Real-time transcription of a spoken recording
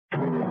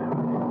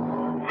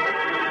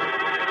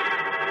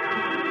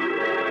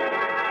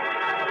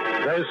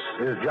This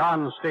is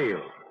John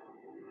Steele.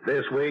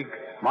 This week,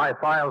 my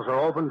files are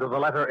open to the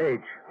letter H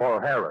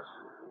for Harris.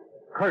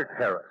 Kurt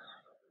Harris.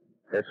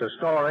 It's a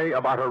story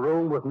about a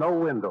room with no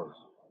windows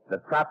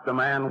that trapped a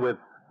man with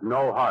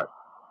no heart.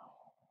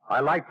 I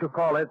like to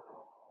call it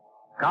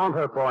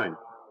Counterpoint.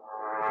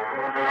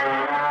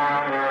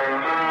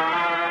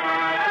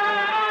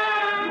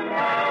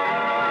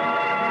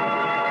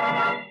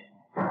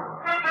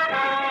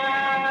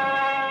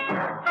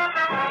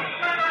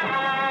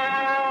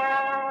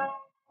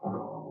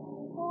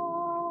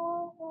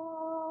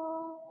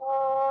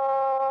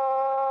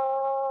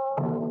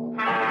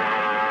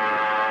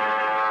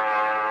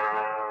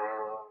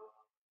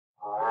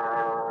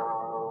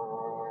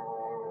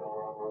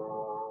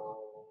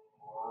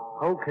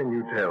 How can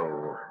you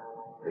tell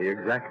the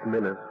exact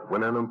minute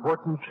when an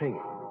important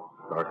change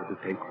started to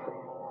take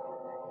place?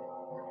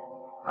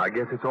 I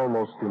guess it's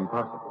almost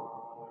impossible.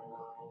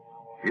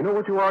 You know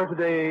what you are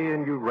today,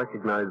 and you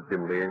recognize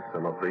dimly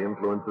some of the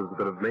influences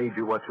that have made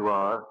you what you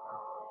are.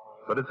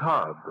 But it's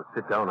hard to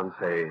sit down and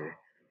say,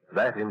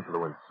 that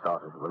influence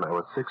started when I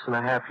was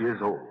 6.5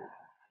 years old.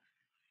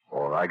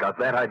 Or I got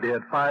that idea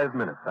at 5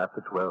 minutes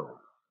after 12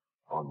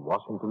 on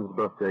Washington's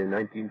birthday,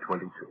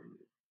 1922.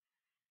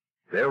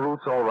 They're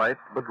roots, all right,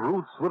 but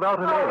roots without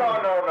a name.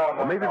 No.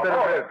 Or maybe better...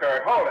 Hold it,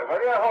 Kurt. Hold it,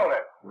 will you? Hold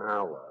it.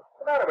 Now what? What's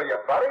the matter with you,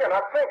 buddy? You're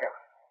not thinking.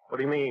 What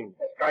do you mean?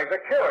 This guy's a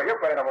killer. You're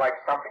playing him like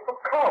something from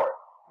Coward.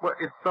 Well,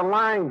 it's the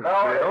lines, No,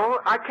 Bill.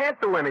 I can't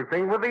do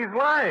anything with these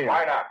lines.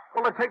 Why not?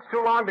 Well, it takes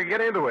too long to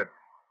get into it.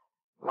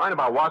 The line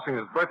about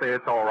Washington's birthday,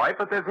 it's all right,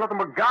 but there's nothing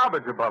but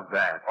garbage above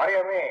that. What do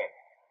you mean?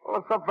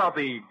 Well, it's about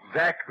the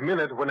exact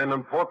minute when an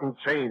important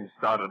change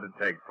started to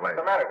take place.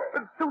 What's the matter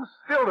with it? It's too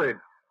silly.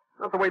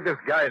 Not the way this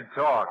guy'd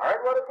talk. All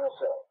right, what did you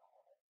say?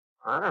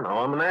 I don't know.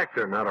 I'm an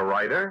actor, not a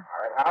writer. All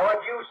right, how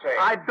would you say?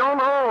 I don't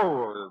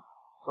know.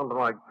 Something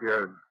like,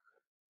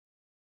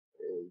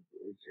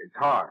 it's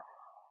hard.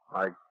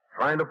 Like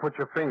trying to put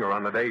your finger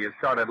on the day you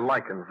started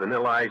liking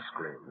vanilla ice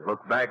cream. You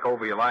look back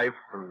over your life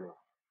and...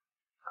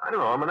 I don't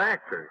know. I'm an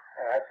actor.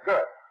 Yeah, that's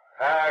good.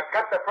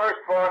 Cut the first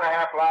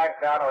 4.5 lines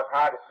down. It was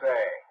hard to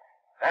say.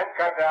 Then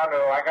cut down to,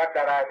 I got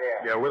that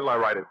idea. Yeah, what'll I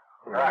write it?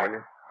 Right.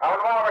 Now,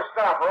 while we're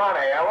stopped,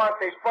 Ronnie, I want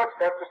these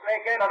footsteps to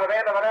sneak in under the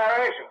end of the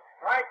narration.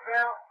 Right,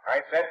 Phil?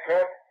 Right, said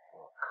Kurt?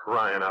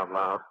 Crying out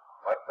loud.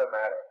 What's the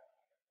matter?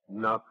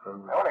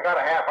 Nothing. I only got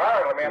a half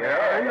hour to be in the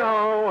air. I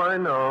know. What's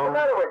the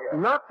matter with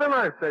you? Nothing,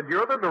 I said.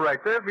 You're the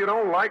director. If you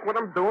don't like what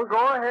I'm doing,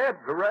 go ahead.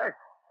 Direct.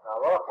 Now,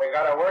 look, we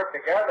got to work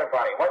together,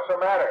 buddy. What's the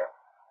matter?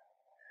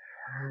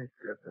 I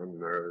guess I'm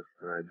nervous.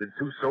 I did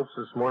 2 soaps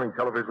this morning,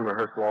 television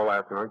rehearsal all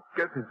afternoon. I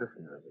guess I'm just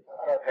nervous.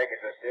 I don't take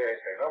it so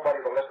seriously. Nobody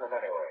will listen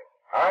anyway.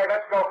 All right,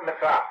 let's go from the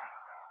top.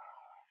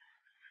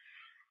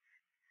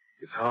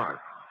 It's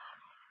hard.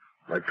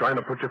 Like trying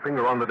to put your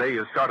finger on the day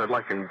you started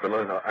liking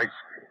vanilla ice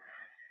cream.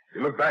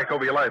 You look back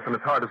over your life, and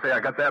it's hard to say, I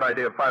got that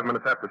idea 5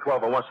 minutes after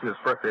 12 on Washington's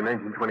birthday in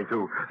 1922.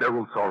 They're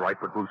roots all right,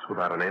 but roots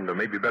without an end, or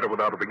maybe better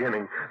without a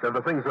beginning. They're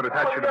the things that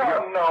attach you to the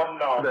earth. No.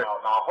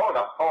 Hold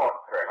the phone,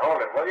 Kurt.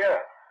 Hold it, will you?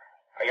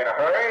 Are you in a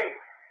hurry?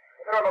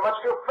 You don't know much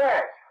too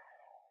fast.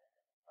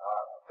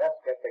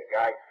 Let's get the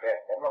guy fit,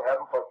 then we'll have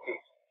him for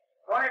keeps.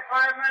 25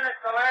 minutes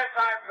the last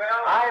time,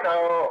 Bill. I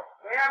know.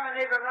 We haven't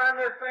even run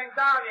this thing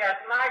down yet,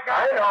 and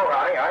I know,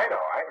 Ronnie. I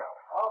know.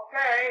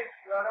 Okay,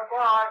 you're the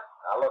boss.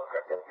 Now, look,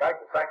 this guy's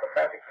a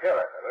psychopathic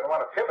killer. We don't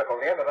want to typical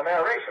the end of the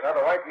narration,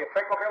 otherwise the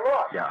effect will be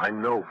lost. Yeah, I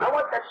know, I but...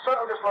 want that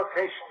sudden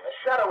dislocation, the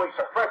shadowy,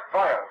 suppressed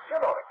violence.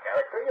 You know the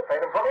character. You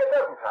played him for me a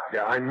dozen times.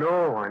 Yeah, I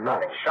know.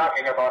 Nothing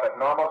shocking about it,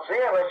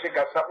 normalcy, unless you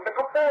got something to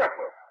compare it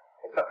with.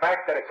 It's the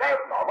fact that it's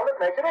abnormal that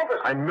makes it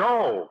interesting. I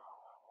know.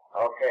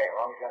 Okay, as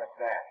long as you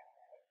understand.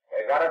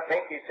 You gotta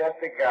think he sets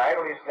the guy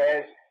till he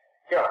says,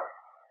 killer.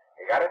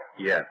 You got it?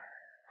 Yeah.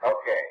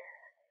 Okay.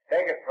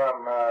 Take it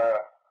from,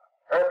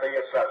 earth of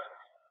your substance.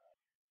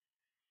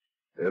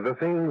 They're the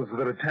things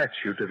that attach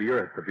you to the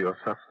earth of your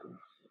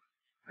substance.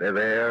 They're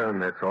there, and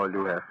that's all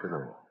you have to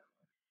know.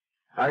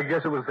 I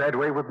guess it was that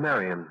way with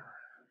Marion.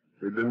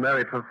 We've been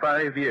married for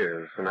 5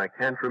 years, and I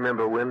can't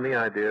remember when the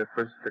idea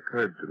first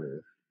occurred to me.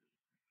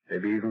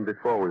 Maybe even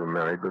before we were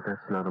married, but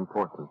that's not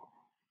important.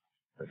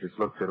 I just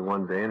looked at her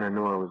one day, and I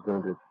knew I was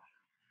going to...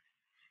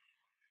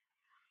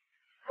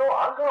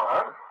 Go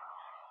on.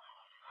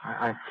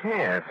 I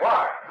can't.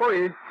 Why?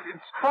 Boy,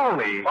 it's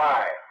phony.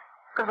 Why?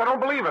 Because I don't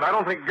believe it. I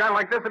don't think a guy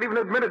like this would even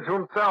admit it to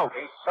himself.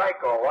 He's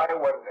psycho. Why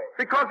wouldn't he?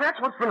 Because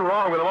that's what's been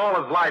wrong with him all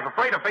his life,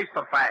 afraid to face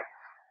the facts.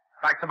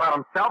 Facts about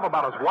himself,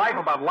 about his wife,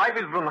 about life.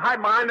 He's been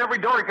hiding behind every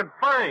door he could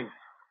find.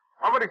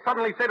 Why would he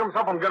suddenly say to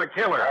himself, I'm going to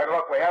kill her? All right,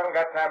 look, we haven't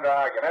got time to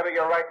argue. Maybe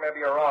you're right,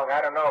 maybe you're wrong.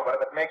 I don't know,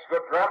 but if it makes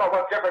good drama,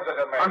 what difference does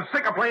it make? I'm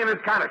sick of playing this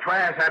kind of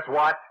trash, that's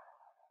what.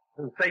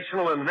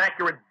 Sensational and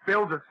inaccurate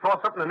bills that sauce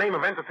up in the name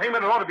of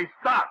entertainment, it ought to be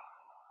stopped.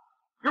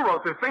 You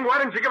wrote this thing.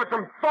 Why didn't you give it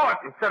some thought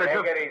instead of Take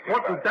just it easy,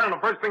 wanting buddy. down the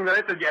first thing that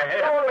entered your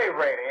head? Only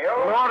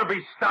radio. It ought to be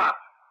stopped.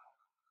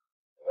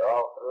 You're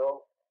all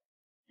through?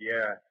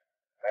 Yeah.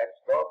 Let's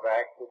go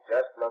back to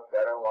just look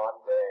better one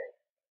day.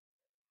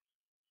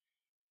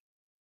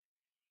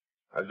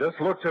 I just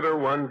looked at her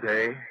one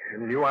day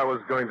and knew I was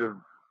going to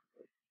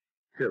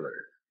kill her.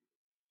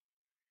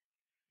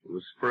 It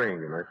was spring,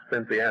 and I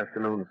spent the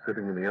afternoon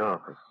sitting in the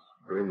office,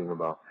 dreaming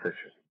about fishing.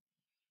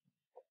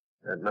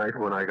 That night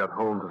when I got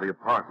home to the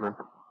apartment,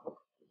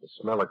 the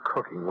smell of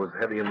cooking was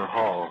heavy in the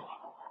hall.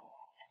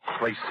 The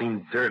place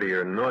seemed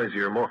dirtier,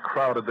 noisier, more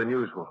crowded than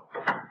usual.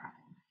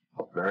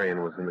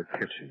 Marion was in the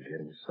kitchen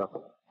getting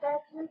supper.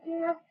 That's you,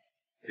 dear?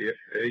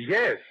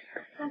 Yes.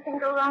 Something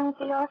go wrong at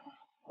the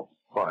office?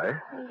 Why?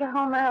 You get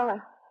home early.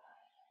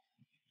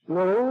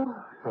 No,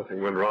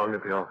 nothing went wrong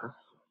at the office.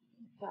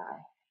 I'm sorry.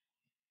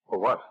 For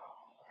what?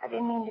 I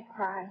didn't mean to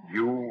cry.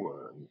 You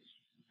weren't.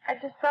 I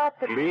just thought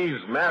that... Please,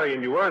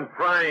 Marion, you weren't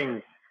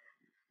crying.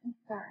 I'm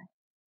sorry.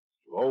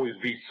 You'll always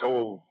be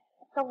so...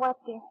 So what,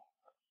 dear?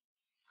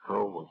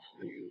 Oh, what's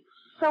the use?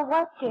 So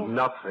what, dear?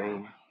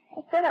 Nothing.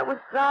 I said I was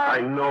sorry.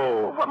 I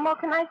know. What more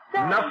can I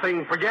say?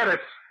 Nothing. Forget it.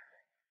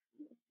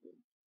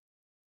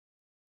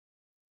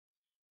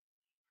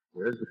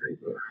 Where's the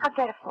paper? I'll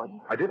get it for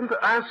you. I didn't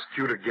ask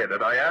you to get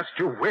it. I asked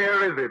you,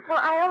 where is it? Well,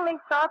 I only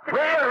thought that...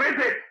 Where is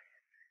it?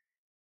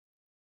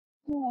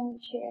 Here in the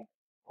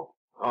chair.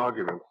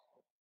 Arguments.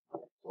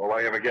 All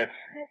I ever get.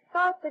 I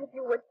thought that if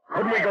you would...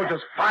 Couldn't we go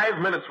just 5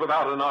 minutes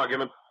without an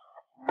argument?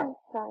 I'm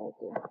sorry,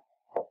 dear.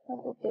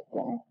 I'll go get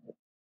dinner.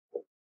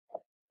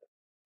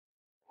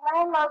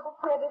 Landlord was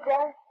here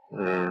today.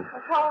 I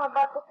told him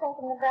about the sink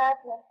in the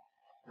bathroom.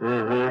 He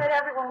said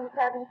everyone was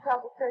having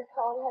trouble, so that's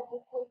all he had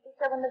this week. He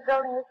said when the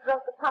building was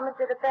built, the plumbers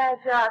did a bad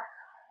job.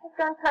 He's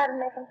going to try to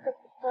make him fix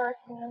it first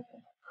and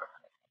everything.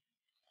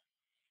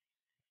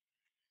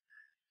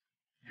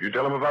 Did you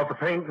tell him about the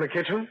paint in the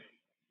kitchen?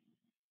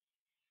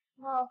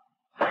 No.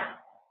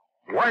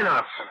 Why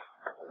not?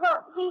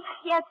 Well,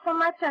 he had so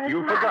much on his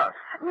mind. You forgot.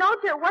 No,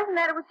 dear, it wasn't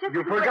that. It was just...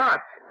 You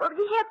forgot. Well,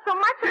 he had so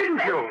much on his Didn't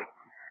mind. you?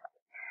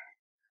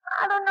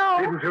 I don't know.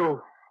 Didn't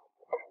you?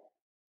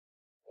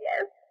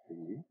 Yes.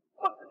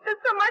 Well, there's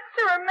so much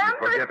to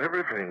remember. You forget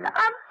everything.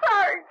 I'm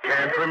sorry, dear.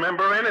 Can't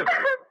remember anything.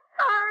 I'm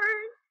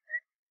sorry.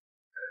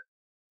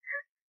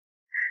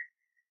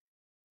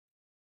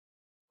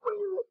 Were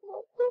you looking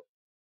at this?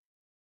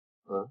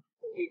 Huh?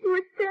 You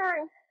were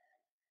staring.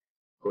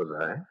 Was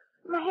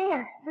I? My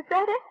hair. Was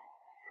that it?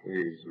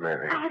 Please,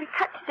 Mary. I had a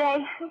cut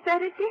today. Is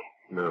that it, dear?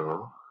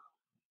 No.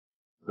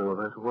 No,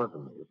 that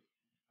wasn't it.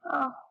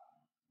 Oh.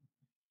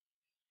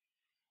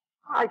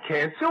 I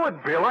can't do it,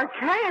 Bill. I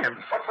can't.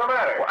 What's the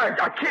matter? Well,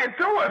 I can't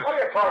do it. What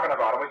are you talking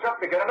about? I was just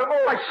beginning to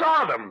move. I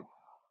saw them.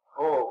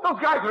 Oh. Those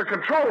guys in the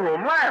control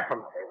room laughing.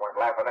 They weren't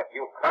laughing at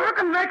you. Now, how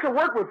can they can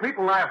work with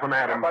people laughing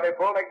at them? Somebody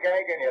pulled a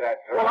gag in you, that's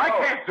true. Well, I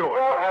can't do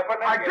it. Won't happen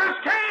I again. just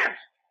can't.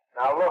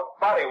 Now, look,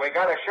 buddy, we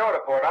got a show to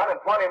put on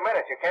in 20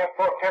 minutes. You can't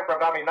pull temper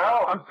on me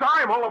now. I'm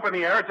sorry, I'm all up in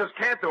the air. I just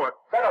can't do it.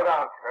 Settle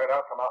down, Kurt.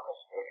 I'll come out in the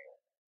studio.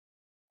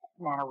 What's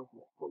the matter with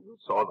you? Well, you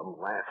saw them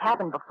laugh. It's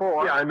happened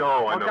before. Yeah, I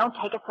know. Don't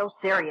take it so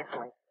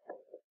seriously.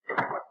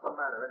 What's the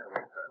matter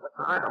anyway,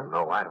 Kurt? I don't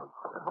know.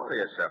 Hold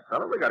yourself,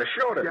 fella. We got a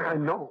show today. Yeah, I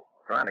know.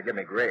 Trying to give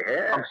me gray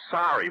hair? I'm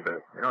sorry,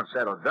 but You don't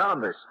settle down,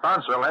 the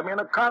sponsor will have me on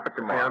the carpet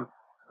tomorrow.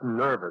 I'm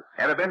nervous.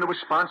 Ever been to a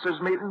sponsors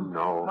meeting?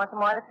 No. Want some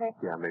more to take?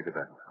 Yeah, maybe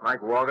that.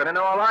 Like walking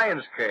into a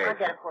lion's cage. I'll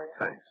get it for you.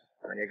 Thanks.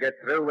 When you get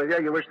through with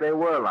you wish they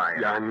were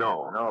lions. Yeah, I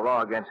know. No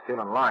law against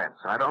killing lions.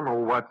 I don't know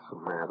what's the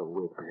matter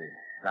with me.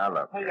 Now,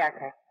 look. Here you are,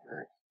 Kurt.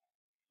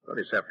 Put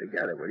yourself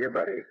together, will you,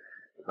 buddy?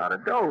 There's a lot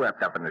of dough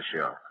wrapped up in the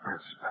show.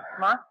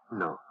 Ma?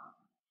 No.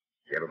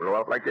 You ever blow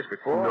up like this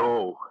before?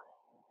 No.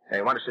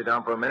 Hey, want to sit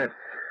down for a minute?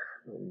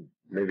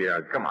 Maybe I...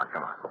 Come on.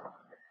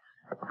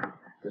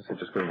 Guess I've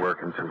just been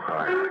working too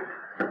hard.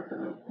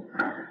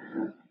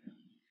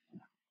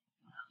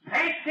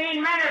 18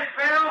 minutes,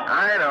 Bill.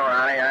 I know,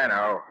 Ronnie, I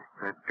know.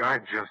 That guy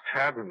just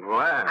hadn't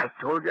laughed.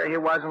 I told you he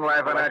wasn't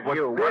laughing Well, at what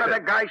you. did One of it?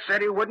 the guys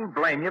said he wouldn't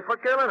blame you for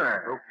killing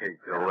her. Okay,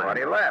 Bill. But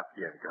he left.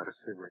 Yeah, got a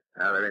cigarette.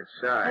 Now they're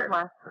inside. Here's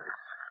Ma.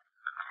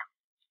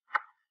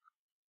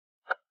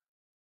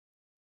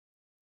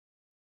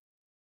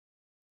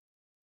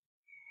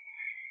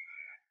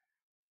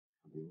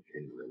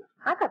 Okay, Lily.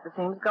 I thought the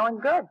scene was going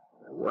good.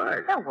 Why?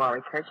 Don't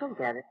worry, Kurt. You'll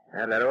get it.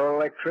 And that old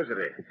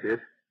electricity. It did?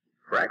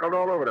 Crackled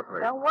all over the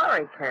place. Don't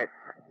worry, Kurt.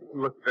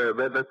 Look,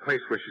 that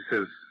place where she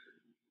says,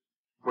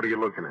 what are you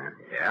looking at?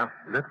 Yeah?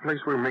 Is that the place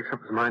where he makes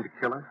up his mind to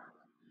kill her?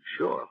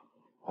 Sure.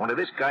 Only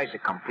this guy's a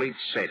complete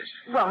sadist.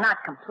 Well, not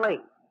complete.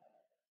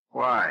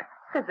 Why?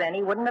 Because then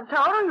he wouldn't have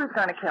told her he was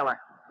going to kill her.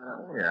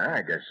 Yeah,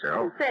 I guess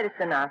so. He said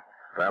it's enough.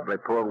 Probably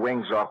pulled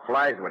wings off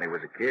flies when he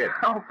was a kid.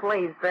 Oh,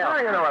 please, Bill. Oh,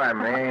 you know what I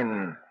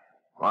mean.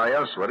 Why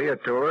else would he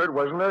have told her it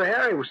wasn't her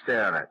hair he was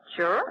staring at?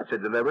 Sure. That's a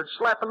deliberate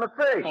slap in the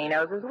face. He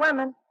knows his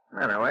women.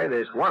 Anyway,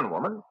 there's one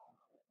woman.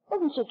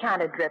 Isn't she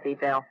kind of drippy,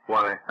 Bill?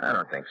 Why? I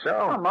don't think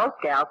Well, so. most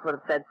gals would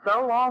have said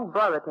so long,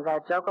 brother, to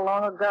that joker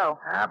long ago.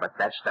 Ah, but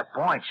that's the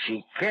point.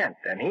 She can't,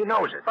 and he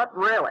knows it. But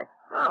really.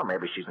 Well,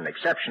 maybe she's an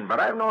exception, but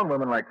I've known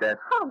women like that.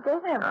 Oh,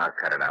 give him. Ah,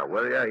 cut it out,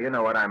 will you? You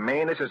know what I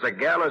mean. This is a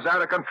gal who's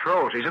out of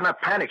control. She's in a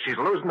panic. She's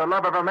losing the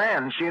love of her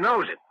man, and she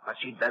knows it. But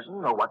she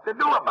doesn't know what to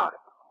do about it.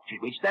 She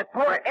reached that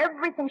Where point.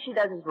 everything she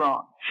does is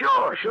wrong.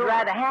 Sure. She'd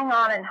rather hang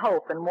on and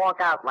hope and walk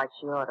out like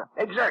she ought to.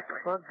 Exactly.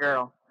 Poor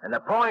girl. And the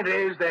point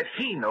is that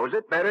he knows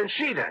it better than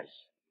she does.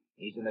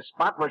 He's in a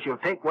spot where she'll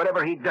take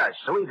whatever he does,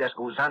 so he just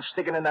goes on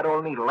sticking in that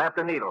old needle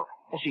after needle,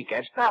 and she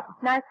can't stop him.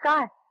 Nice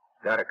guy.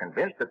 Got her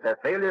convinced that their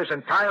failure is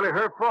entirely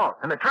her fault,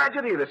 and the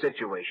tragedy of the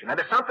situation, and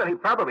it's something he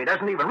probably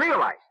doesn't even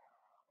realize,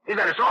 is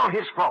that it's all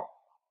his fault.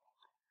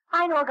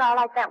 I knew a guy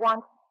like that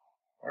once.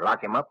 They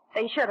lock him up?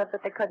 They should have,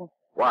 but they couldn't.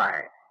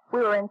 Why?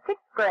 We were in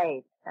 6th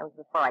grade. That was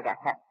before I got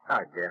hit.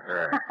 I'll get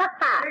her.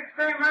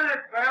 16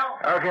 minutes,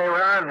 Bill. Okay,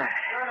 Ron. You're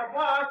the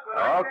boss,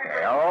 but I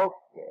can't... Okay.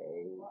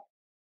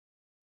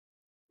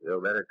 Feel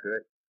better,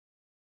 Kurt?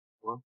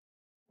 What?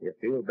 You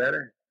feel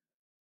better?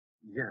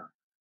 Yeah,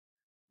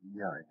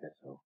 I guess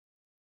so.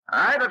 All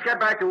right, let's get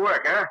back to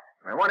work, huh?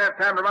 We won't have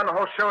time to run the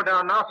whole show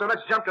down now, so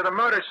let's jump to the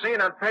murder scene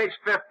on page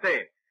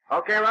 15.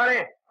 Okay, Ronnie?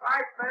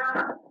 Right,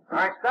 Bill. All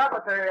right, start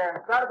at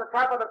the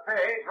top of the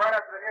page, right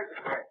after the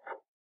music break.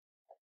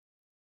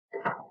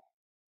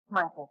 Come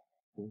on,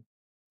 kid.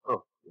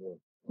 Oh,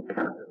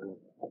 yeah.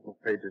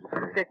 What page is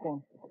it?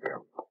 15.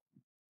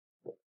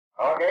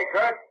 Okay,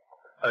 Kurt?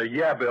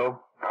 Yeah, Bill.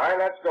 All right,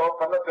 let's go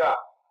from the top.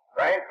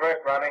 Rain first,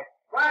 Ronnie.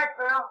 Right,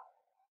 Bill.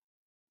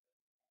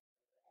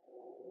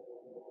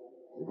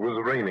 It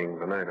was raining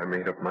the night I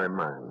made up my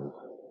mind.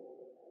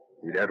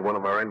 We'd had one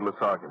of our endless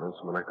arguments,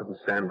 and when I couldn't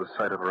stand the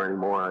sight of her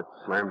anymore, I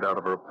slammed out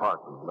of her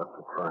apartment and left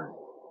her crying.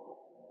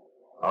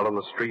 Out on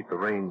the street, the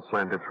rain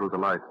slanted through the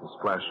lights and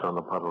splashed on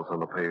the puddles on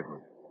the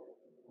pavement.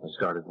 I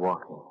started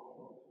walking.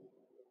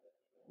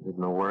 I didn't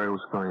know where I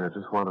was going. I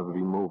just wanted to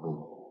be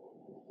moving.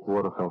 The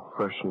water felt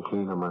fresh and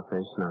clean on my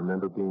face, and I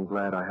remember being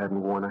glad I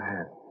hadn't worn a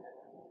hat.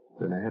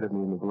 Then ahead of me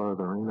in the blur of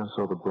the rain, I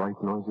saw the bright,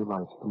 noisy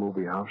lights of the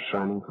movie house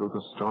shining through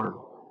the storm.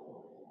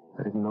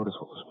 I didn't notice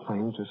what was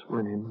playing, just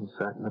went in and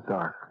sat in the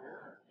dark,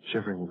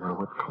 shivering in my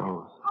wet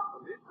clothes.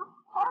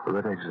 The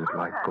red exit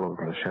light glowed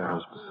in the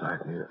shadows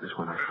beside me. That was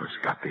when I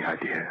first got the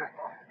idea.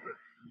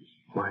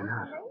 Why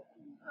not?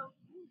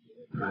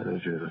 The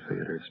manager of the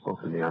theater had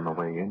spoken to me on the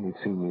way in.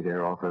 He'd seen me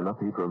there often enough.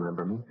 He'd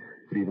remember me.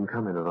 He'd even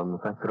commented on the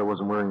fact that I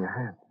wasn't wearing a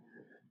hat.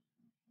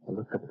 I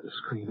looked up at the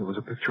screen. It was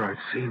a picture I'd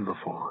seen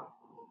before.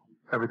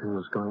 Everything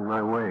was going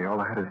my way. All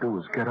I had to do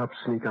was get up,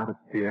 sneak out at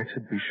the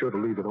exit, be sure to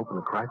leave it open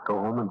a crack, go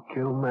home, and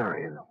kill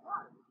Marion.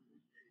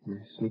 And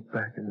sneak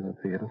back into the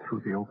theater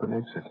through the open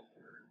exit.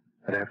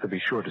 I'd have to be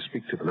sure to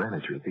speak to the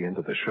manager at the end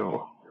of the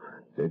show.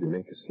 Maybe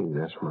make a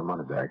scene, ask for my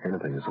money back,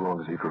 anything, as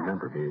long as he'd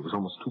remember me. It was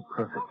almost too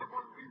perfect.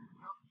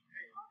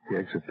 The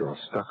exit door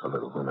stuck a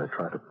little when I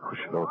tried to push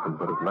it open,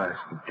 but at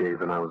last it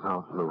gave and I was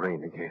out in the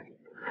rain again.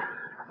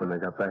 When I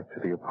got back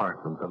to the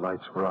apartment, the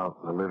lights were out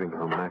in the living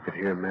room, and I could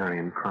hear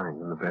Marion crying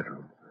in the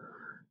bedroom.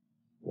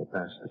 When I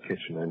passed the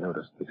kitchen, I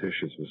noticed the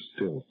dishes were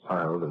still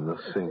piled in the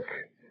sink.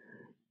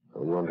 I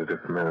wondered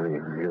if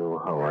Marion knew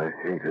how I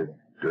hated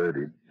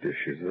dirty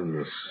dishes in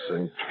the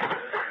sink.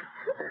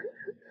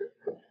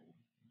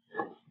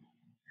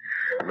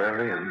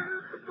 Marion.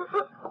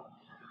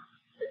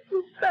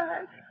 He's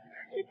back.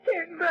 He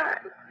came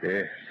back.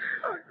 Yes.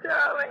 Oh,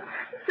 darling.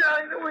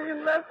 Darling, the way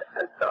you left,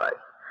 I thought...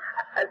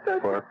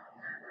 What?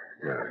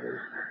 Marion.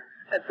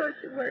 I thought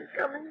you weren't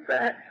coming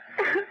back.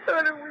 I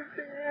thought it was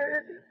the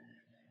end.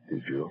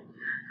 Did you?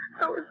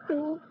 I was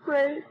so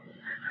afraid.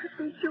 I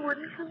thought you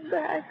wouldn't come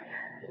back.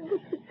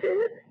 But you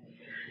did.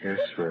 Yes,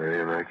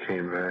 Marion, I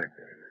came back.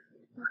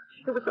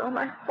 It was all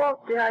my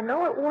fault, dear. I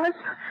know it was.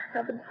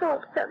 I've been so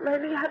upset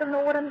lately. I don't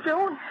know what I'm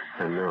doing.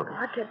 I know.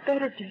 I'll get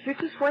better, dear. You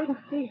just wait and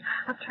see.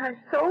 I've tried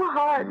so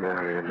hard.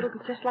 Marion. It'll be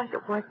just like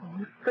it was when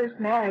we first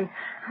married.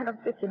 I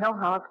don't think you know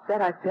how upset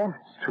I've been.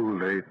 It's too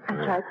late. I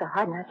tried so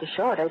hard not to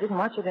show it. I didn't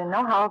want you to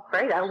know how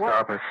afraid I was.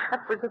 Stop it. I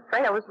was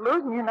afraid I was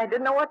losing you, and I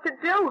didn't know what to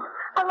do.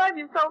 I love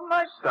you so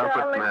much, Stop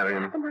darling. it,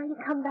 Marion. And now you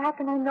come back,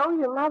 and I know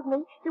you love me.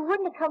 You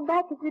wouldn't have come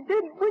back if you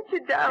didn't, would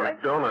you, darling?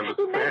 You don't understand.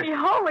 You made me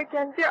whole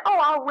again, dear. Oh,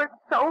 I worked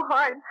so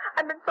hard.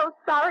 I've been so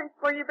sorry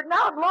for you, but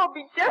now it'll all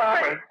be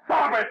different.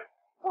 Stop it!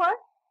 What?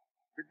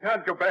 We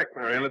can't go back,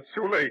 Marion. It's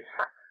too late.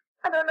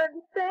 I don't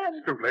understand.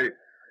 It's too late.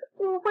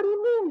 Well, what do you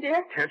mean,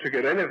 dear? Can't you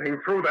get anything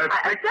through that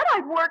I thick... said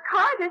I'd work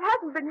hard. It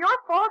hasn't been your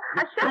fault.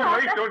 It's too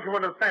late, don't you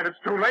understand? It's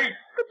too late.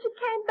 But you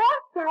came back,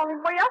 darling.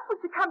 Why else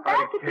would you come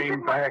back if you I came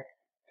didn't... back.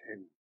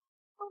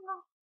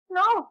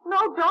 Oh,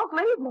 no, don't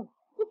leave me.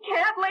 You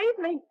can't leave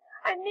me.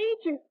 I need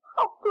you.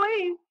 Oh,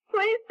 please,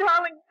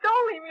 darling,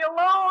 don't leave me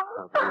alone.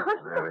 I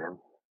won't, Marion.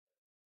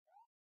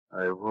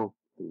 I won't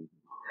leave.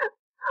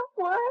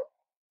 What?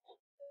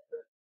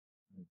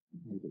 I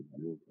hated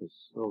you for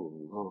so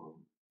long.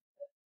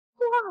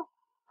 What?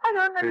 I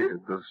don't understand.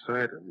 Hated the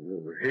sight of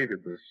you.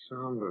 Hated the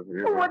sound of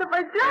you. Well, what have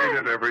I done?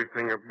 Hated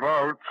everything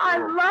about you. I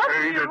love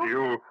hated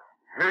you.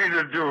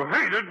 Hated you.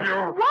 Hated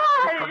you.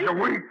 Why? Because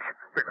you're weak.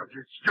 Because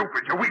you're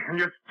stupid. You're weak and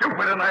you're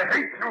stupid and I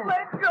hate you.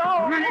 Let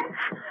go. Weak.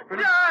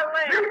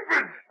 Darling.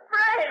 Stupid.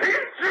 Fred.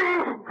 Hate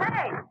you.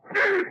 Hey.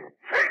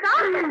 Hate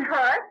Stop you. it,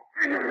 Kurt.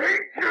 I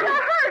hate you.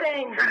 You're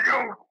hurting.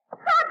 Kill you.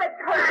 Stop it,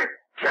 Kurt.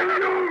 Kill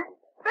you.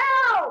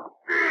 Bill.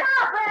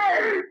 Stop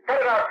it.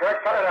 Cut it out, Kurt.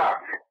 Cut it out.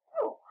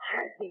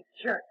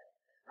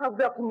 How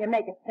Bill can you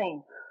make a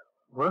scene?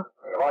 What?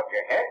 You want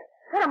your head?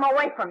 Get him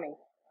away from me.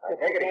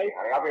 Take it easy,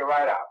 honey. I'll be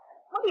right out.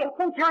 What do you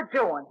think you're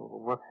doing?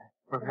 What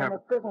I've been in happened?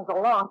 this business a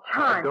long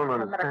time. I don't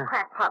I've met a understand.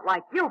 crackpot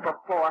like you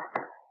before.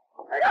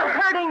 You're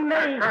hurting me.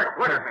 Hey, Kurt,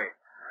 look at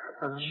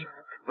me.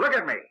 Look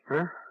at me.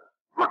 Huh?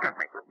 Look at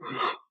me.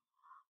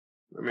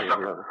 Let me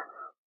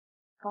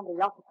Somebody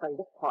else will play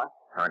this part.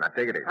 All right, now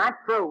take it easy. I'm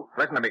through.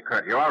 Listen to me,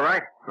 Kurt. You all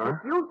right? Huh?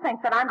 You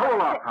think that I'm... Cool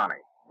gonna off, sit- honey.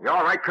 You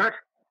all right, Kurt?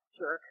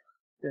 Jerk.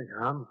 Yeah,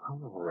 I'm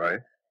all right.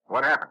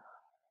 What happened?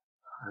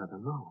 I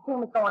don't know. Scene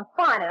was going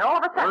fine, and all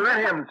of a Well, sudden...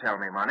 let him tell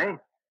me, Money.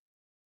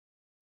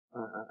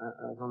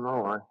 I don't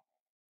know. I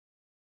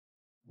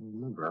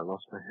remember I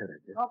lost my head, I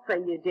guess. I'll say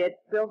you did.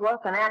 Bill's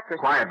lost an actress.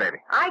 Quiet, baby.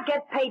 I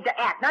get paid to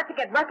act, not to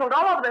get wrestled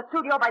all over the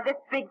studio by this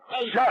big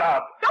ape. Shut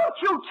up! Don't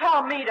you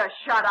tell me to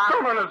shut up.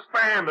 Don't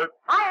understand it.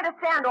 I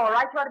understand all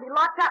right. You ought to be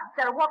locked up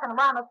instead of walking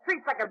around the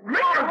streets like a...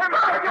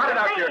 Cut it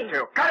out, you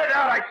two. Cut it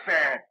out, I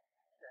said.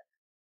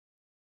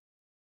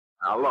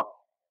 Now, look.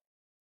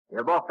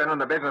 You've both been in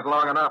the business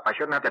long enough. I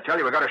shouldn't have to tell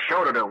you we've got a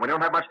show to do. We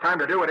don't have much time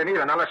to do it in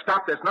either. Now, let's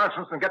stop this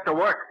nonsense and get to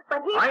work.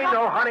 But he's I not-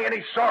 know, honey, and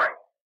he's sorry.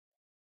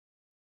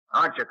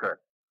 Aren't you, Kurt?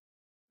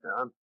 Yeah,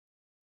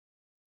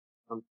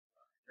 I'm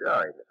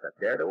Sorry, just got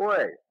carried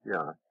away.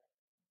 yeah.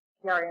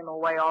 Carry him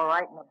away all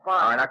right in the All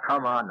bar. right, now,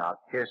 come on now.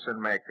 Kiss and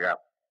make up.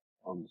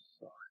 I'm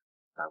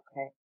sorry.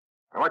 Okay.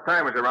 Now, what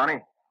time was it, Ronnie?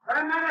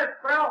 10 minutes,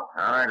 Bill. All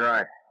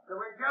right. Do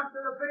we jump to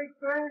the big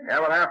thing? Yeah,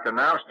 we'll have to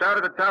now. Start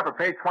at the top of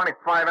page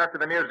 25 after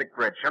the music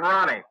bridge. And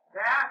Ronnie,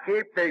 Yeah?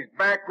 keep these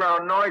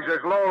background noises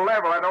low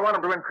level. I don't want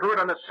them to intrude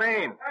on the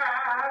scene.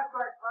 That's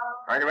right,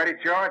 Bob. Are you ready,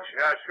 George?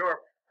 Yeah, sure.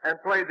 And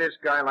play this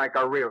guy like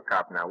a real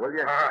cop now, will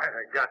you? All right,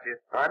 I got you.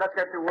 All right, let's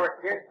get to work,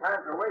 kids.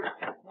 Time's a waste.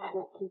 You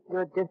just keep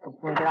your distance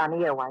when you get on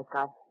the air, white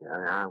guy. Yeah,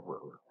 I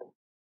will.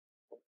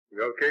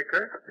 You okay,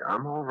 Kurt? Yeah,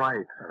 I'm all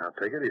right. Now,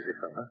 take it easy,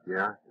 fella.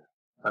 Yeah.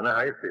 I know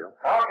how you feel.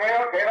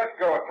 Okay, let's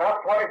go.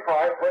 Top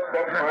 25.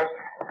 Footsteps first.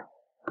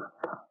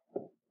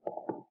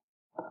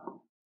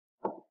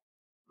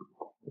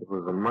 It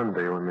was a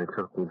Monday when they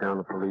took me down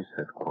to police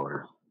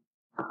headquarters.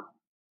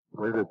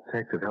 The way the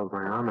detective held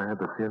my arm, I had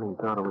the feeling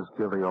he thought I was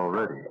guilty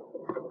already.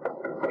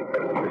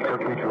 They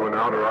took me to an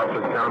outer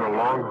office, down a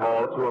long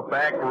hall, to a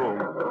back room.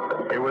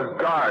 It was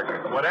dark.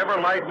 Whatever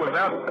light was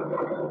out...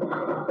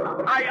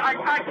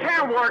 I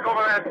can't work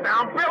over that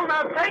sound. Bill,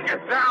 now take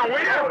it down,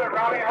 will you? Hold it,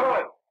 Ronnie, hold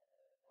it.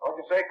 What'd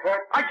you say,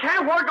 Kurt? I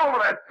can't work over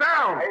that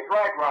sound. He's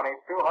right, Ronnie.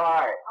 It's too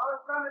high. I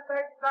was going to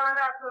take you down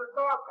after the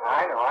door.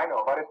 I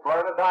know, but it's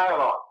blurring the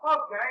dialogue.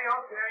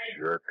 Okay.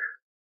 Jerk.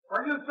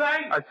 What do you say?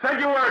 I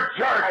said you were a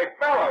jerk. Hey,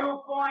 fellas. You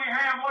phony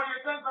ham, what do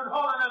you think been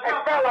holding us Hey,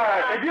 up?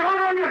 fellas. If you don't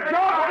know your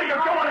job, what are you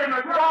doing in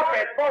the Stop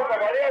it, both of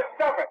you. Here,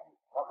 stop it.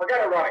 Now, forget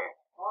it, Ronnie.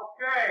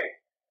 Okay.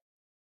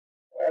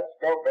 Let's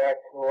go back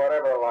to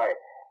whatever light.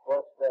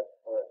 Footsteps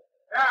first.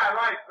 Yeah,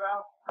 right, Bill.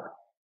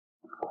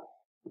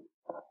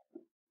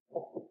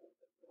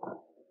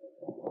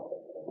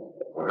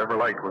 Whatever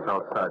light was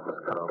outside was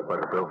cut off by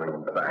the building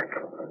in back.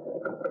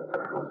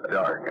 It was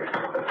dark.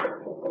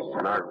 The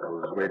stenographer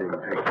was waiting to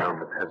take down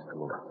the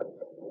testimony.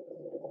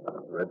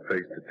 The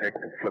red-faced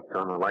detective flipped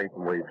on the light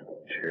and waved at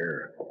the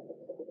chair.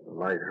 The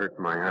light hurt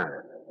my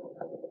eyes.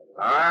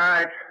 All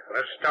right,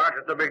 let's start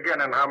at the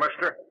beginning, huh,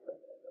 mister?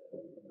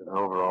 I've been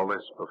over all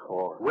this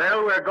before.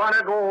 Well, we're going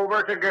to go over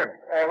it again.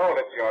 Hey, hold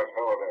it, George.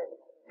 Hold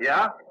it.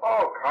 Yeah?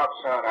 Oh, cops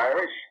sound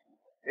Irish.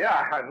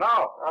 Yeah, I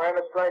know. All right,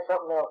 let's try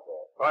something else there.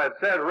 Well, it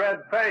said red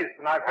face,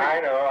 and I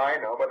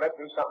know, but let's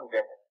do something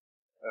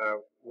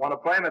different. Want to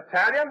play an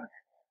Italian?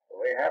 Do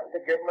we have to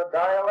give him a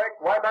dialect?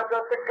 Why not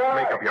just a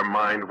guy? Make up your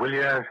mind, will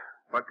you?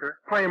 What, Kurt?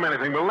 Play him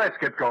anything, but let's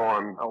get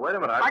going. Oh, wait a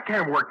minute. I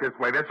can't work this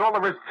way. That's all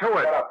there is to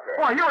it. Shut up, Kurt.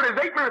 Well, here it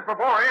is, 8 minutes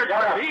before Shut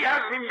up. He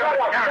hasn't even Shut got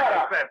a up, shut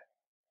character up. set.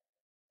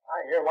 I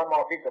hear one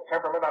more piece of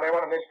temperament on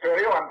anyone in this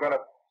studio, I'm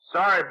gonna...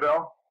 Sorry,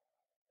 Bill.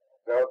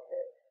 It's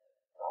okay.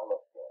 Now,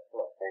 look,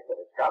 take it.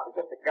 This cop is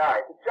just a guy.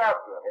 It's a job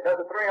for him. He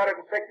does it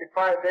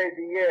 365 days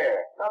a year.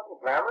 Nothing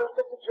glamorous,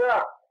 just a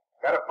job.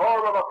 Got a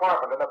 4-room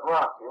apartment in the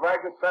Bronx. He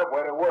rides the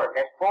subway to work.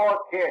 Has 4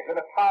 kids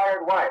and a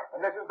tired wife.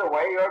 And this is the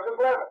way he earns his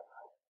living.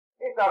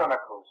 He's not on a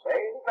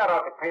crusade. He's not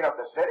out to clean up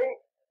the city.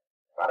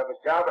 Part of his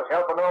job is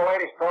helping old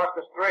ladies cross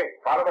the street.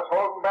 Part of it's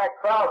holding back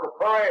crowds at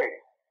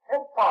parades.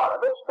 And part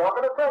of it's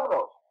talking to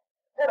criminals.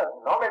 He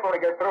doesn't know. Maybe when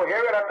he gets through here,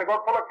 he'll have to go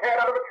pull a cat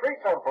out of a tree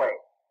someplace.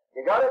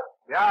 You got it?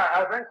 Yeah,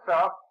 I think so.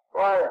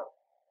 Why?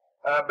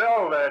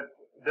 Bill,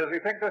 does he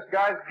think this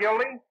guy's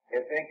guilty?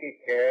 You think he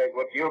cares?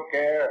 Would you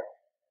care?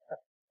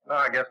 No,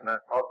 I guess not.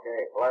 Okay,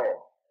 play him.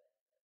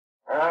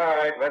 All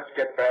right, let's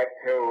get back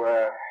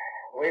to,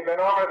 we've been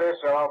over this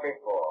all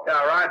before.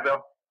 Yeah, right,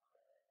 Bill.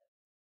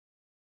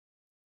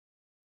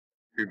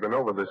 We've been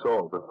over this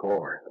all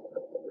before.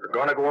 We're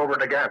going to go over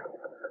it again.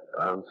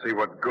 I don't see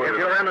what good... If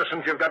you're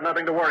innocent, you've got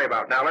nothing to worry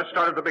about. Now, let's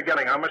start at the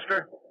beginning, huh,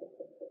 mister?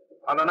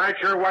 On the night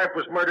your wife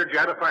was murdered, you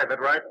had to fight it,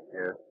 right?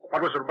 Yes.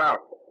 What was it about?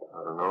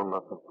 I don't know,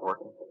 nothing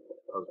important.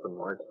 Husband,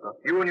 wife stuff.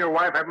 You and your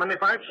wife have many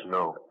fights?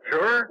 No.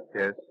 Sure?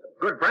 Yes.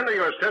 Good friend of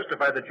yours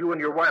testified that you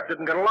and your wife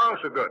didn't get along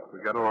so good.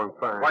 We got along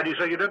fine. Why'd you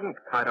say you didn't?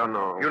 I don't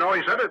know. You know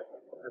he said it.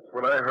 That's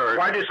what I heard.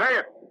 Why'd you say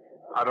it?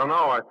 I don't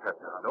know. I said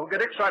Don't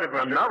get excited,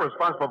 mister. I'm not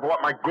responsible for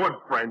what my good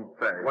friend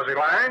says. Was he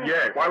lying?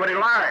 Yes. Why would he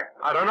lie?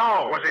 I don't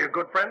know. Was he a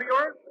good friend of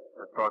yours?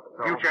 I thought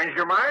so. You changed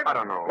your mind? I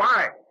don't know.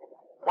 Why?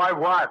 Why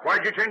what?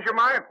 Why'd you change your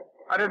mind?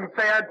 I didn't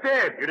say I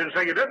did. You didn't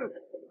say you didn't.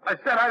 I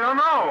said I don't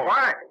know.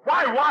 Why?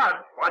 Why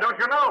what? Why don't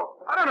you know?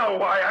 I don't know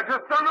why. I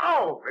just don't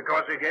know.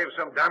 Because he gave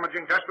some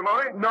damaging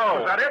testimony?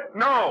 No. Was that it?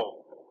 No.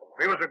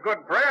 If he was a good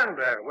friend,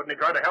 wouldn't he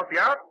try to help you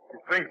out? You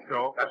think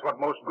so? That's what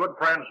most good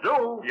friends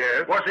do.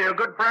 Yes. Was he a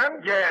good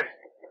friend? Yes.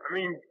 I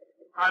mean,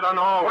 I don't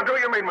know. What do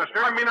you mean, mister?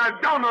 I mean, I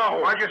don't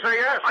know. Why'd you say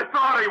yes? I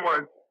thought he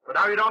was. But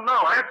now you don't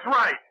know. That's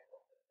right.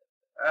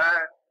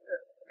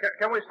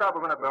 Can we stop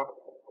a minute, Bill?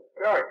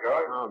 Sure,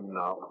 George. Oh,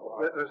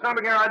 no. There's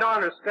something here I don't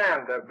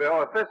understand,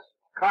 Bill. If this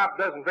cop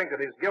doesn't think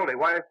that he's guilty,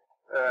 why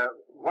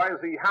is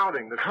he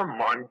hounding this? Come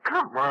on.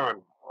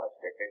 Well,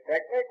 strictly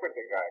technique with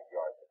the guy,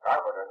 George. The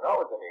carpenter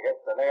knows if he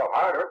hits the nail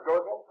harder, it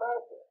goes in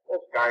faster.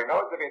 This guy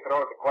knows if he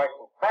throws the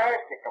questions fast,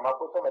 you come up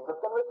with some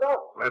interesting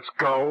results. Let's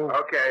go.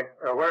 Okay.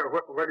 Where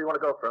do you want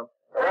to go from?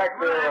 Go back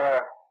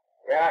to,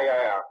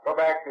 yeah. Go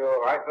back to,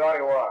 I thought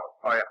he was.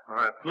 Oh, yeah. All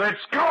right.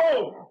 Let's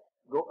go.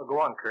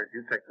 Go on, Kurt.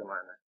 You take the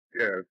line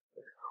there. Yes.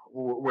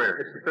 Where?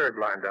 It's the third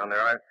line down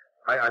there.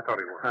 I thought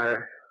he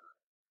was.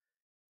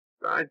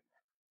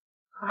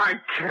 I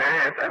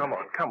can't.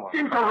 Come on.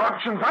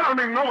 Interruptions. I don't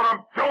even know what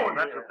I'm doing.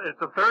 It's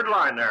the third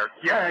line there.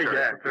 Yeah. It's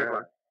the third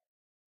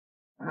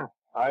line.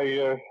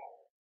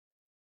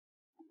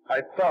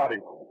 I thought he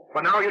was.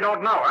 But now you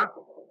don't know, huh?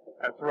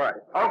 That's right.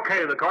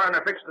 Okay, the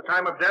coroner fixed the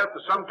time of death to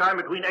sometime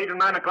between 8 and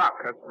 9 o'clock.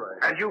 That's right.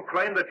 And you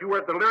claim that you were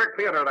at the Lyric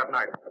Theater that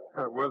night.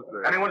 I was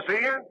there. Anyone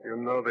see you? You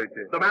know they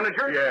did. The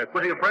manager? Yes.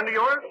 Was he a friend of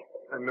yours?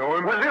 I know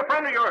him. Was he a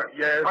friend of yours?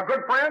 Yes. A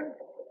good friend?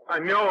 I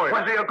know him.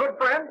 Was he a good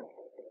friend?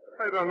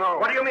 I don't know.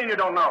 What do you mean you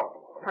don't know?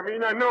 I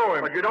mean, I know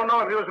him. But you don't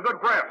know if he was a good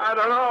friend. I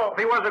don't know. If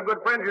he was a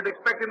good friend, you'd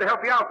expect him to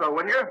help you out, though,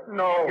 wouldn't you?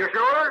 No. You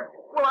sure?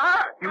 Well,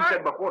 You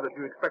said before that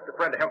you expect a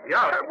friend to help you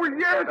out. Well,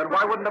 yes. Then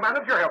why wouldn't the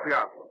manager help you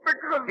out?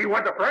 Because... He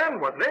wasn't a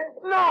friend, wasn't he?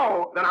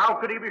 No. Then how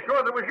could he be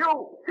sure that was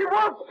you? He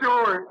was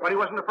sure. But he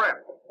wasn't a friend.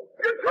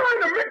 You're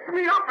trying to mix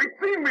me up. He's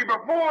seen me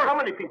before. How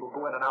many people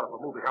go in and out of a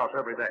movie house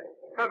every day?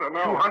 I don't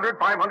know. 200,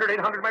 500,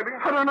 800 maybe?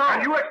 I don't know.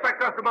 And you expect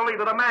us to believe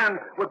that a man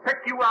would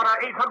pick you out of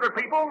 800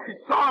 people? He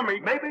saw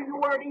me. Maybe you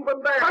weren't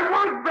even there. I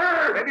was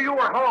there. Maybe you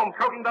were home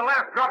choking the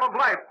last drop of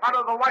life out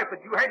of the wife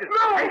that you hated.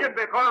 No. Hated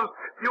because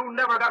you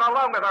never got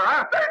along with her,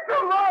 huh? That's a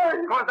lie.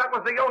 Because that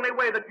was the only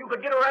way that you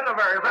could get her rid of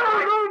her. Is that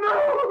right?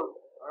 No.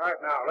 All right,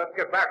 now, let's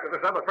get back to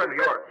this other friend of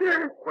yours.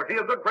 Yes. Was he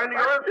a good friend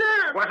of yours?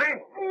 Yes. Was he?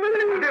 Was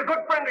he a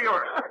good friend of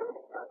yours?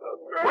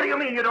 What do you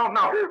mean you don't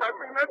know? I mean,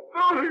 I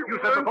thought he You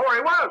said before he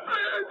was.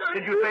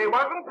 Did you say he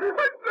wasn't?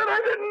 I said I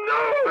didn't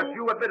know. But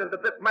you admitted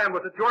that this man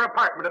was at your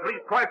apartment at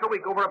least twice a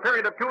week over a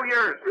period of 2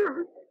 years.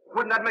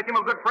 Wouldn't that make him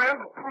a good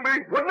friend?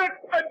 Please. Wouldn't it?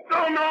 I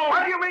don't know.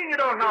 What do you mean you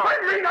don't know? I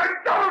mean, I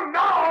don't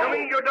know. You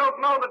mean you don't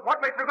know that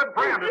what makes a good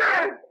friend?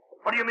 Yes.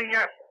 What do you mean,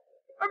 yes?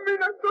 I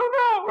mean, I don't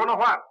know. Don't know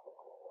what?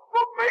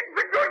 What makes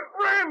a good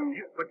friend?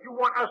 But you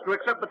want us to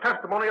accept the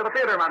testimony of the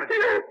theater manager.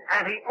 Yes.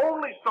 And he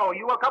only saw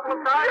you a couple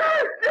of times?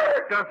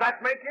 Yes. Does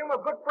that make him a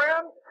good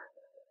friend?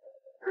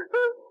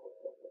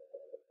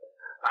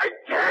 I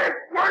can't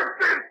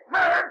work this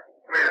fast,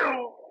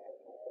 Bill.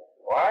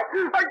 What?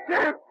 I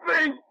can't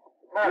think.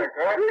 Matter,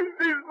 Kurt?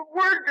 He's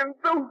working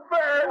so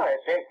fast. Oh,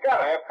 she's got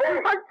to have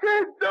faith. I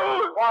can't do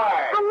it.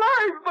 Why? The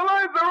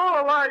lies are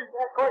all alike.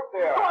 Yeah, of course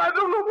they Oh, are. I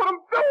don't know what I'm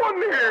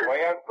doing here.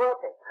 Way on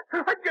purpose.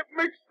 I get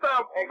mixed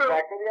up. Bill.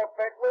 Exactly the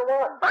effect we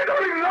want. I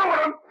don't even know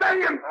what I'm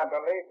saying. Now,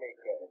 believe me,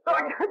 kid. It I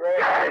sounds great.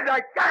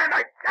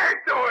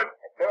 can't do it.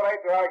 It's too late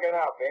to argue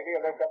now, baby.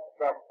 You'll lift up the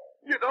trouble.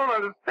 You don't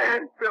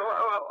understand, Bill.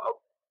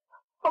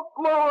 I'll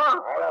blow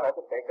up. I don't have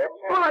to take that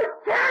chance. Well, I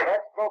can't.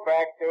 Let's go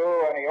back to,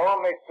 and he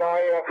only saw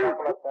you a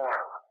couple of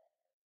times.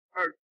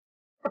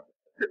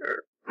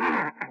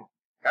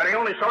 And he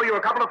only saw you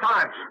a couple of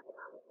times.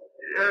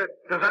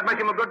 Does that make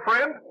him a good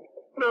friend?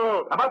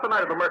 No. About the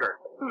night of the murder.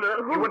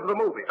 No. You went to the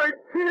movies. I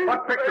can't.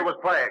 What picture was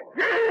playing?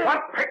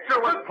 What picture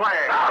was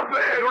playing? Stop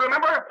it. You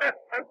remember?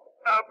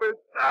 Stop it.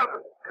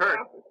 Kurt.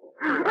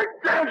 I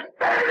can't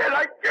stand it.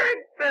 I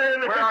can't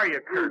stand it. Where are you,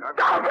 Kurt?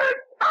 Stop it.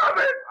 Stop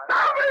it.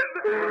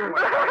 I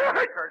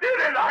did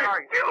it. I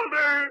killed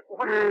her.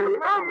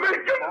 I'll make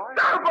him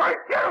stop. I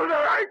killed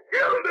her. I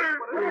killed her.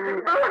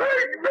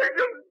 Make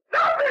him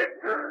stop it.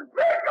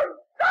 Make him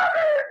stop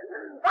it.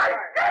 I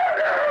killed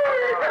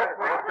her.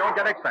 Don't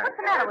get excited. What's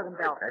the matter with him,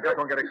 Bill? Hey,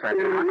 don't get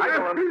excited. I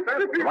don't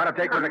understand. You want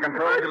to take him to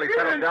control until he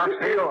settles down,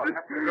 Steele?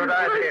 Good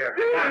idea.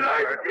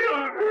 I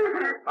killed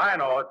her. I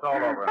know, it's all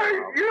over.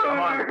 Come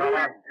on,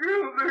 fella.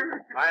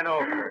 I know.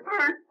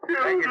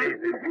 Take it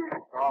easy.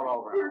 It's all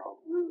over.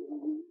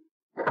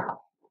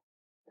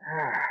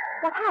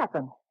 What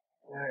happened?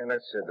 Hey,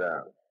 let's sit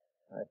down.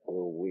 I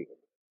feel weak.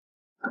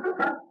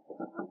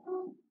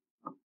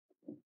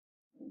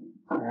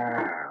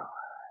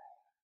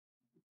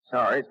 Now,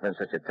 Sorry, it's been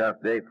such a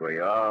tough day for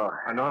you all.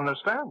 I don't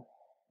understand.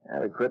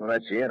 We couldn't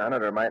let you in on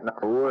it or it might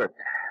not have worked.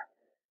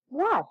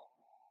 What?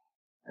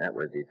 That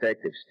was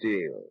Detective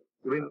Steele.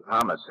 You mean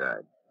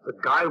Homicide. the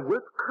guy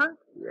with Kurt?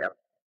 Yep.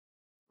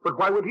 But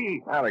why would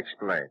he? I'll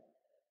explain.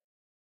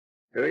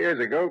 2 years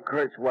ago,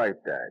 Kurt's wife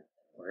died.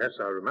 Well, yes,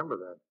 I remember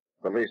that.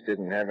 Police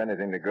didn't have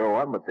anything to go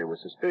on, but they were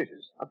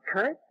suspicious. Of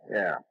Kurt?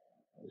 Yeah.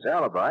 His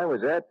alibi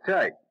was that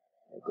tight.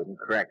 They couldn't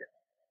crack it.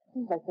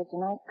 Seems like such a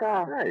nice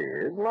guy. Yeah, he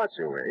is. Lots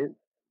of ways.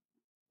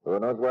 Who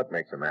knows what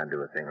makes a man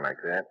do a thing like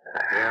that?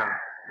 Yeah.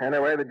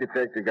 Anyway, the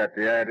detective got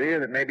the idea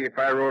that maybe if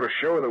I wrote a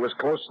show that was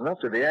close enough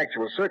to the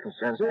actual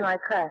circumstances... Like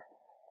Kurt.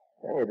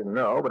 Well, you didn't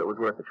know, but it was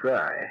worth a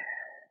try.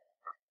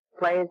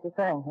 Play is the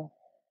thing, huh?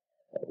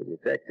 The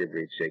detective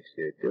read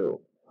Shakespeare, too.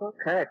 Poor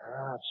Kurt.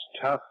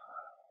 It's tough.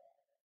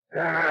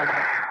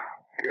 Gosh.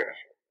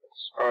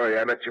 Sorry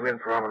I let you in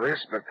for all of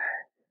this, but...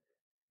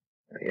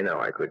 You know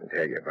I couldn't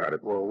tell you about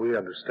it. Well, we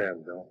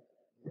understand, Bill.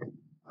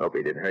 Hope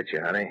he didn't hurt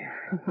you, honey.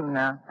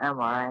 No, I'm all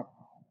right.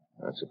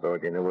 I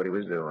suppose you knew what he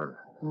was doing.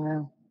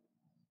 No.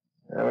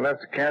 We'll have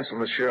to cancel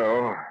the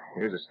show.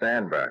 Here's a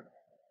standby.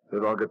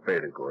 We'll all get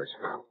paid, of course.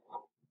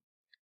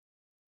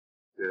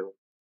 Bill?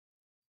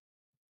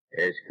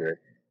 Yes, Kurt.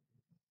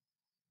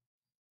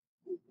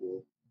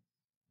 You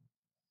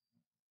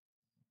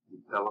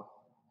tell him?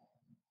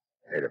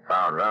 They'd have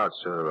found out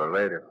sooner or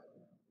later.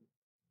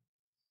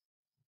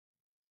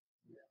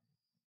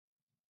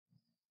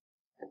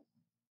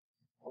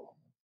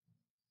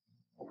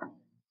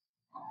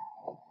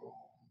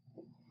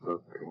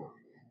 Look,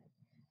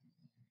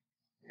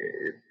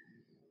 if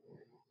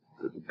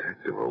the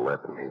detective will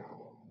let me,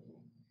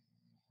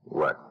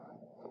 What?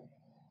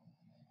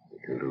 we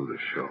can do the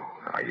show.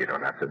 Oh, you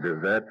don't have to do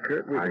that,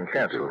 Kurt. We can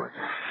cancel do it.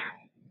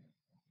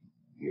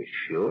 You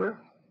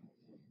sure?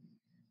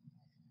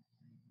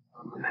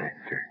 I'm an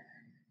actor.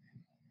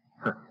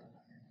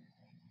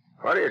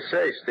 What do you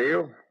say,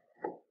 Steele?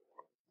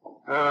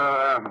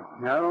 I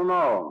don't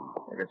know.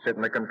 You can sit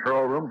in the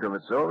control room till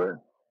it's over?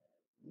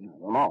 I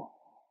don't know.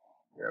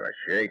 You're a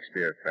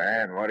Shakespeare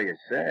fan. What do you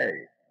say?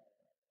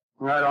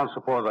 I don't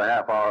suppose a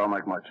half hour will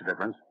make much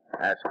difference.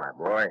 That's my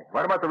boy.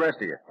 What about the rest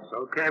of you? It's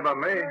okay by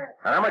me. And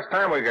how much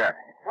time we got?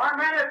 1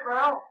 minute,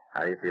 Bill.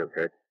 How do you feel,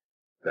 Kurt?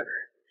 Better.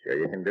 Sure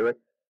you can do it?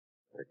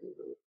 I can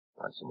do it.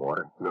 Want some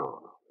water? No.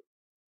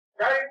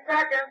 30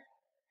 seconds.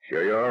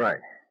 Sure you're all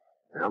right.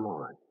 I'm all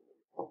right.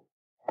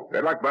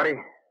 Good luck, buddy.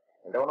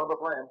 And don't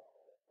overplay.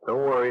 Don't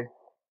worry.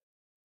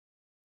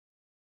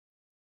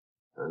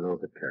 I know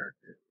the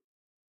character.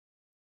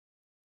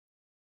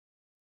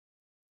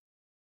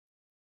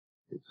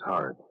 It's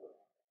hard.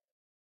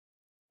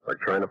 Like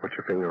trying to put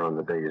your finger on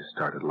the day you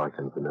started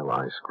liking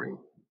vanilla ice cream.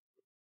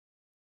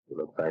 You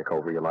look back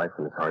over your life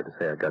and it's hard to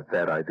say I got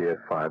that idea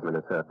 5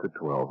 minutes after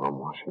 12 on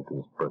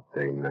Washington's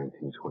birthday in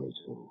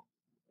 1922.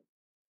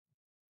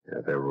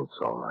 Yeah, their root's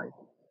all right.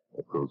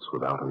 But roots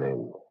without an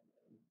end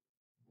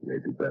may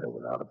be better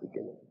without a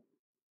beginning.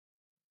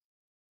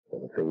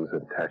 And the things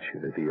that attach you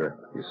to the earth,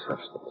 your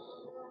substance,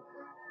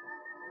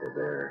 they're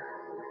there.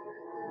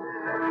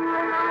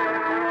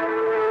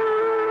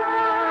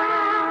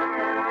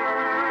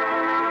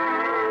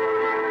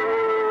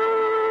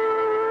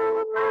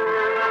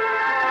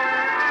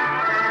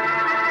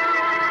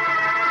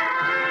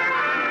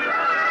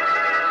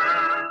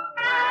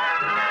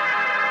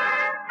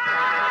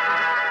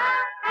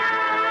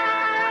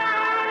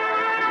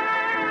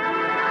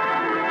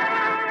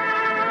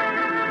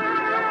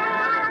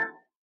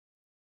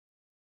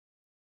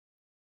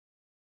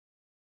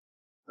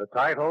 The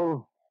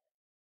title,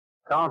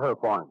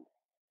 Counterpoint.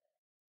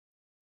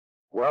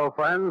 Well,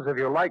 friends, if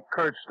you like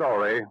Kurt's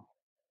story,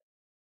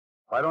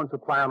 why don't you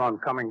plan on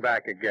coming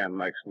back again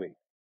next week?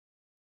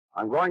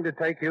 I'm going to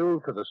take you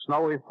to the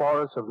snowy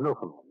forests of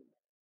Newfoundland,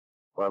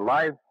 where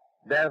life,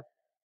 death,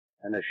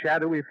 and a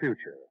shadowy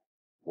future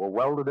were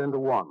welded into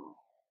one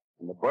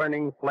in the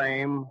burning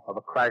flame of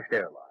a crashed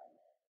airline.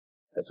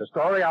 It's a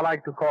story I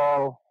like to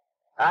call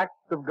Act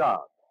of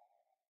God.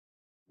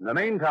 In the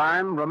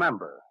meantime,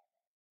 remember,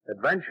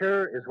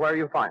 adventure is where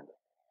you find it.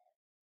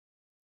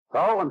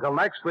 So, until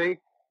next week,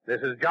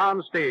 this is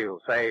John Steele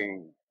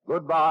saying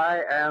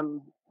goodbye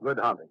and good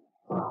hunting.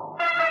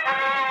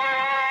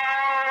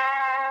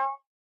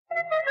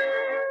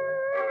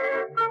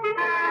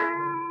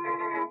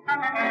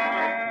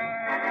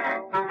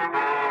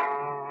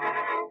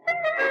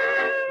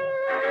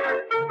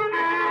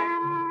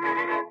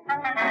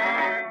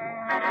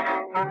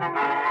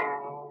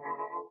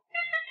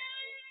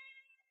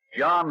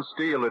 John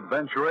Steele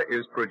Adventurer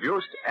is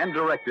produced and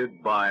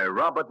directed by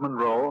Robert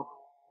Monroe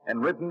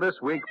and written this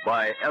week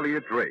by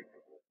Elliot Drake.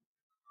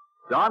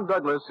 Don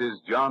Douglas is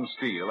John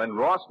Steele and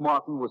Ross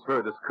Martin was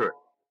heard as Kurt.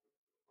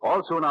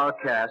 Also in our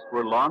cast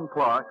were Lon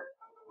Clark,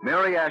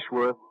 Mary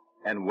Ashworth,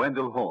 and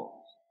Wendell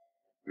Holmes.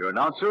 Your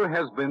announcer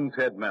has been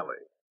Ted Melly.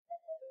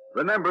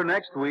 Remember,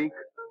 next week,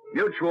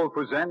 Mutual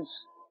presents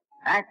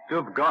Act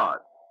of God,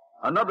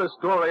 another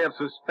story of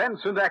suspense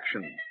and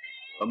action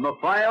from the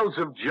files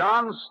of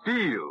John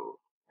Steele,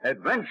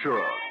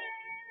 Adventurer.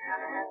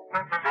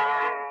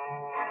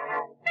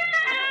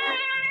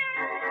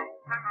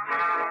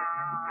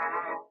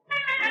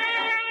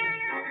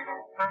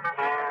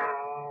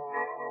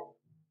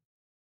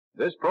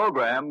 This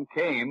program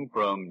came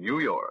from New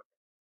York.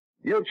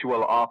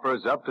 Mutual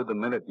offers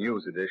up-to-the-minute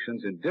news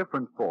editions in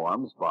different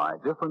forms by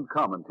different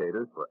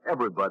commentators for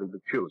everybody to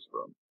choose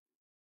from.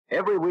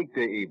 Every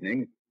weekday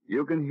evening,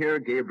 you can hear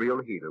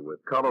Gabriel Heater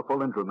with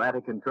colorful and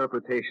dramatic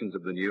interpretations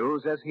of the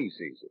news as he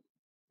sees it.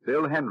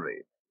 Phil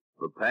Henry,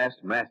 the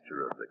past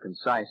master of the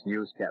concise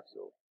news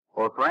capsule.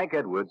 Or Frank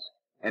Edwards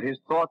and his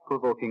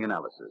thought-provoking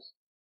analysis.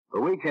 For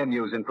weekend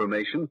news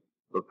information,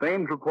 the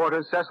famed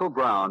reporter Cecil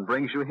Brown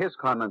brings you his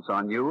comments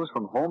on news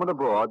from home and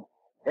abroad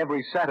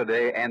every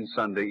Saturday and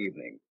Sunday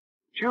evening.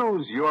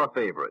 Choose your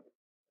favorite,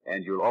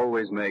 and you'll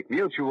always make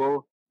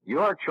Mutual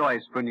your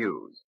choice for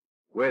news,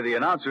 where the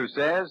announcer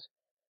says,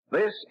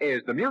 "This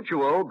is the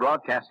Mutual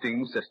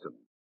Broadcasting System."